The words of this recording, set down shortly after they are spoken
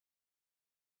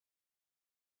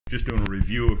just doing a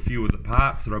review of a few of the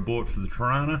parts that I bought for the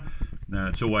Torana.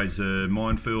 It's always a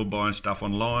minefield buying stuff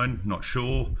online, not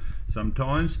sure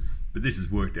sometimes, but this has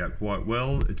worked out quite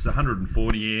well. It's a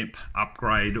 140 amp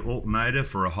upgrade alternator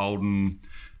for a Holden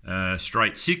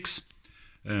straight 6.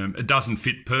 It doesn't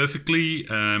fit perfectly.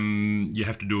 You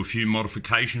have to do a few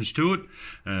modifications to it.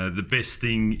 The best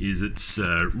thing is it's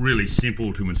really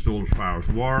simple to install as far as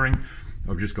wiring.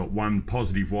 I've just got one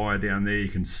positive wire down there you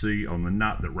can see on the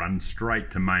nut that runs straight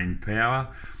to main power,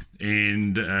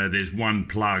 and there's one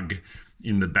plug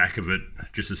in the back of it,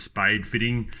 just a spade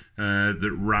fitting,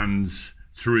 that runs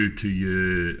through to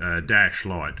your dash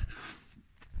light.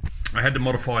 I had to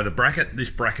modify the bracket.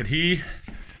 This bracket here,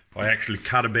 I actually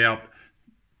cut about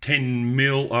 10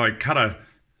 mil. I cut a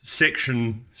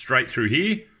section straight through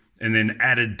here and then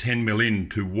added 10 mil in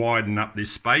to widen up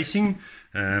this spacing.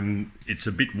 It's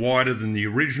a bit wider than the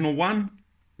original one,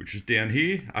 which is down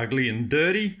here, ugly and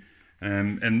dirty,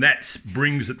 and that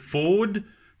brings it forward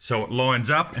so it lines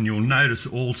up. And you'll notice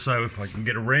also, if I can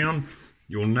get around,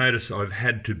 you'll notice I've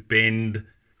had to bend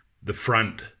the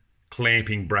front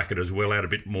clamping bracket as well out a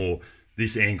bit more.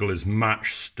 This angle is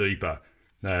much steeper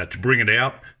to bring it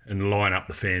out and line up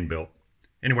the fan belt.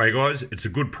 Anyway guys, it's a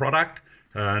good product.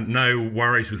 No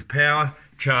worries with power.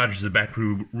 Charges the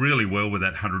battery really well with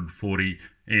that 140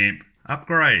 amp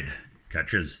upgrade.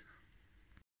 Catches.